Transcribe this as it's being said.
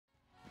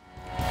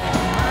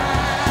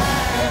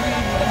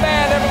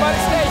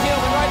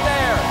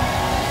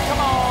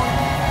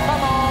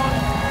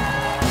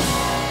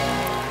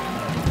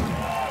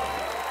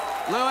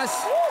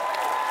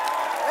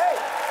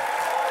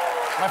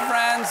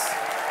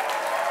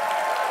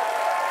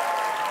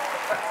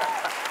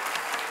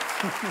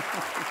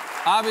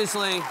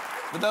Obviously,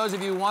 for those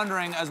of you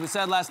wondering, as we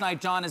said last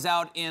night, John is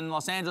out in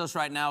Los Angeles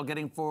right now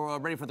getting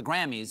ready for the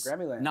Grammys.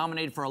 Grammyland.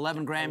 Nominated for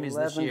 11 Grammys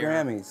this year.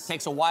 11 Grammys.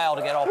 Takes a while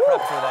to get all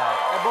prepped for that.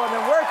 That boy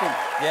been working.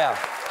 Yeah.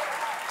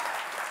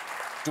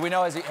 Do we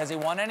know, has he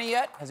won any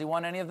yet? Has he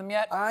won any of them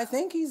yet? I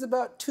think he's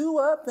about 2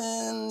 up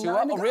and 2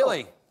 up? Oh,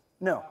 really?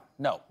 No.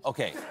 No,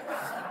 okay.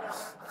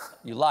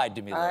 You lied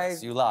to me,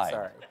 Lewis. You lied.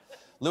 Sorry.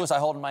 Lewis, I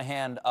hold in my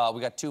hand,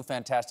 we got 2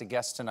 fantastic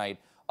guests tonight.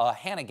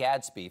 Hannah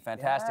Gadsby,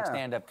 fantastic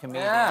stand-up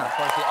comedian. Yeah. Of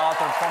course, the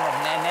author and former of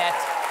Nanette,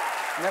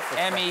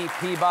 Emmy,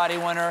 Peabody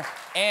winner,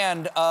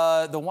 and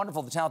the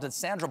wonderful, the talented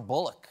Sandra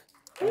Bullock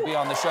will be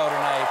on the show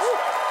tonight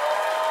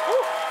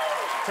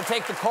to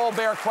take the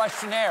Colbert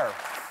questionnaire.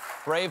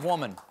 Brave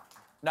woman.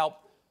 Now,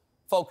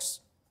 folks,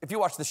 if you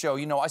watch the show,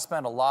 you know I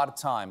spend a lot of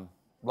time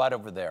right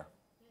over there,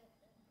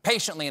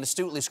 patiently and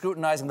astutely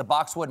scrutinizing the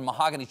boxwood and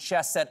mahogany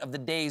chess set of the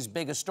day's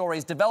biggest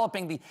stories,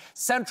 developing the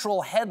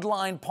central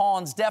headline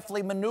pawns,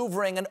 deftly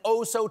maneuvering an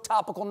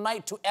oh-so-topical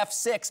knight to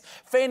f6,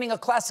 feigning a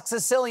classic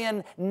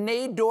Sicilian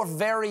Najdorf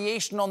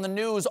variation on the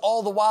news,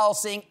 all the while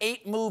seeing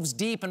 8 moves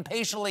deep and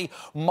patiently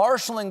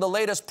marshalling the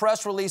latest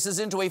press releases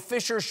into a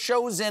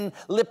Fischer-Chosin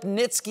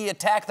Lipnitsky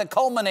attack that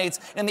culminates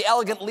in the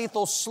elegant,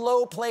 lethal,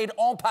 slow-played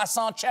en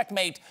passant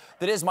checkmate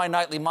that is my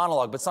nightly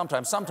monologue. But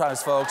sometimes,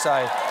 folks,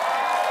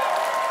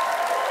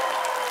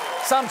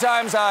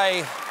 Sometimes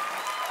I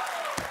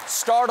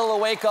startle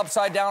awake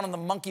upside down on the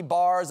monkey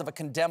bars of a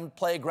condemned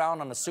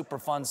playground on a super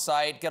fun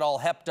site, get all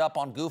hepped up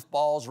on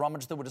goofballs,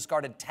 rummage through a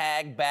discarded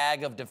tag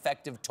bag of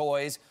defective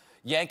toys,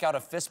 yank out a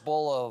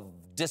fistful of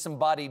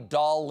disembodied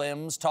doll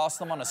limbs, toss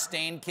them on a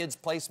stained kid's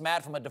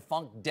placemat from a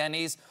defunct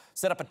Denny's,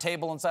 set up a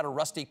table inside a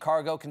rusty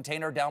cargo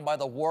container down by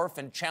the wharf,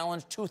 and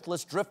challenge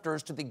toothless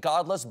drifters to the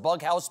godless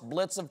bughouse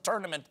blitz of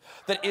tournament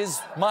that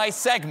is my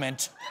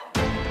segment.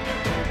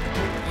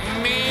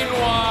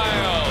 Meanwhile,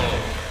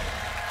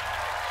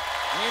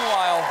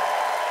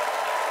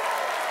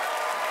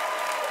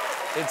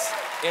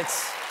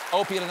 it's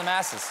opiate in the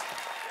masses.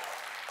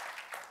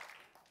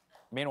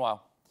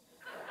 Meanwhile,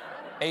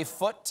 a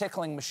foot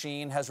tickling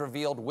machine has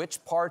revealed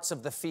which parts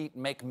of the feet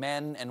make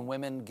men and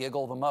women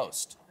giggle the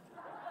most.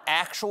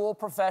 Actual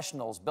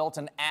professionals built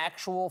an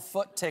actual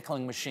foot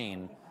tickling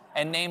machine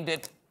and named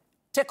it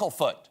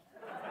TickleFoot.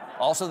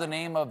 Also the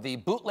name of the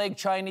bootleg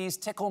Chinese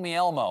Tickle Me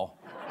Elmo.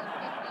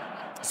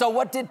 So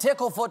what did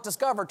TickleFoot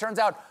discover? Turns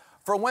out,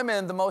 for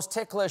women, the most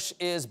ticklish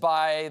is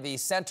by the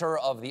center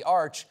of the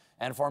arch,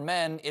 and for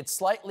men, it's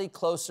slightly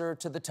closer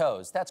to the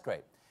toes. That's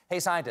great. Hey,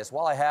 scientists,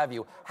 while I have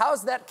you,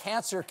 how's that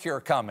cancer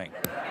cure coming?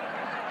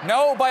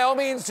 No, by all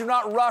means, do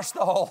not rush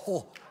the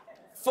whole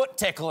foot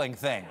tickling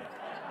thing.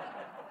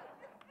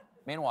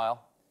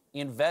 Meanwhile,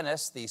 in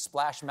Venice, the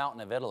splash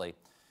mountain of Italy,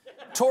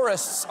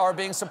 tourists are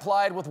being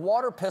supplied with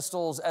water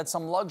pistols at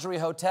some luxury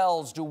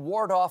hotels to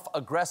ward off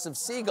aggressive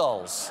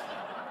seagulls.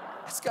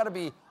 It's got to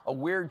be a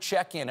weird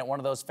check-in at one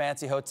of those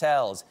fancy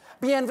hotels.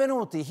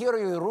 Bienvenuti, here are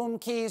your room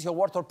keys, your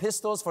water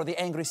pistols for the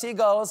angry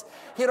seagulls.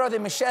 Here are the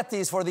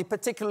machetes for the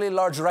particularly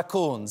large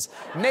raccoons.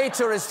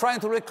 Nature is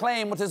trying to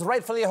reclaim what is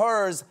rightfully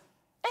hers.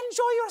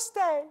 Enjoy your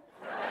stay.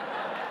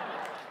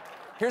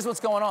 Here's what's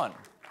going on.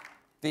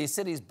 The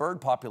city's bird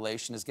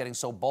population is getting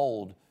so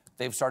bold,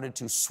 they've started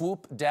to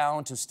swoop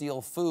down to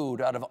steal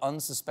food out of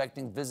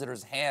unsuspecting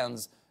visitors'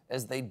 hands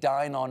as they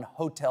dine on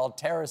hotel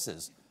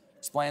terraces.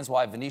 Explains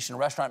why Venetian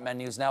restaurant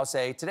menus now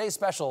say, today's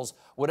specials,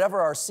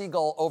 whatever our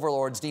seagull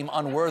overlords deem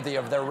unworthy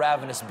of their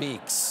ravenous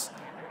beaks.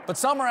 But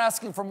some are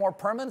asking for more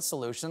permanent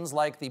solutions,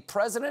 like the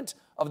president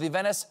of the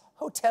Venice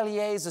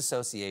Hoteliers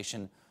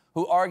Association,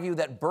 who argue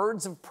that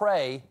birds of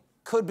prey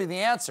could be the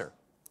answer.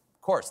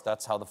 Of course,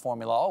 that's how the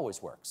formula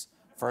always works.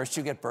 First,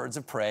 you get birds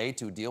of prey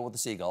to deal with the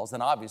seagulls.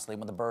 Then, obviously,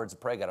 when the birds of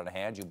prey get out of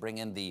hand, you bring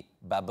in the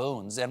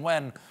baboons. And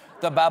when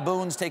the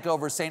baboons take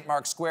over St.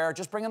 Mark's Square,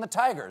 just bring in the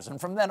tigers. And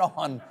from then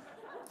on,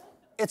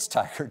 it's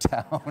Tiger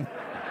Town.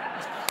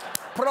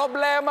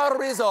 Problema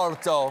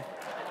risolto.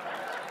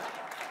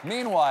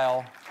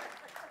 Meanwhile,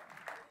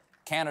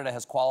 Canada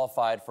has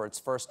qualified for its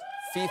first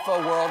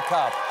FIFA World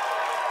Cup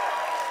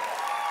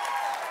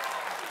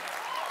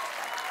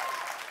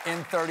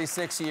in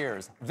 36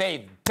 years.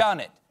 They've done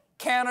it.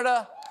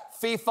 Canada,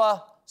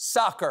 FIFA,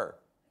 soccer.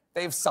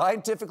 They've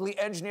scientifically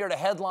engineered a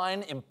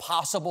headline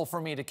impossible for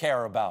me to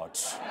care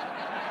about.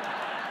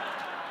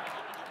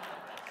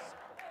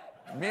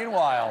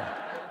 Meanwhile,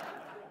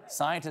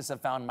 scientists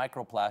have found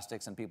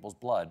microplastics in people's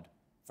blood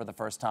for the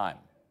first time.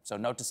 So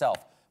note to self,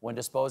 when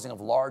disposing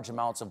of large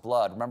amounts of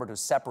blood, remember to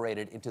separate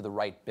it into the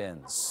right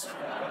bins.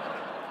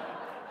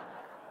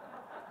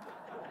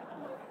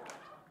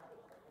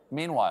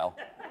 Meanwhile,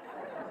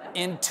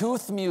 in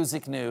tooth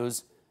music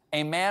news,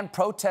 a man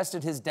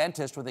protested his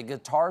dentist with a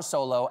guitar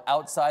solo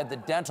outside the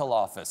dental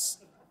office.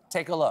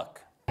 Take a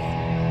look.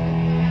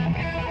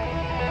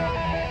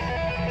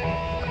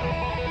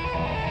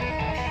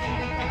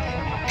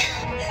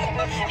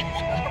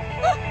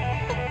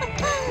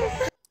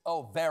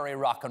 Oh, very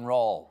rock and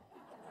roll,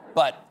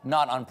 but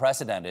not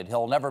unprecedented.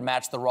 He'll never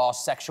match the raw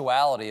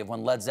sexuality of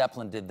when Led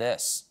Zeppelin did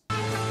this.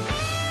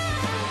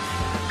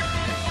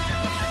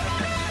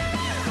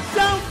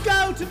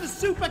 to the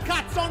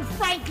supercuts on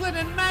Franklin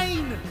and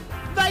Main.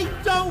 They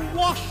don't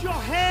wash your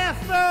hair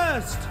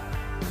first.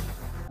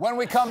 When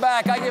we come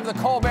back, I give the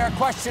Colbert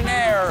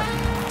questionnaire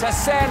to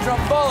Sandra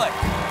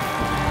Bullock.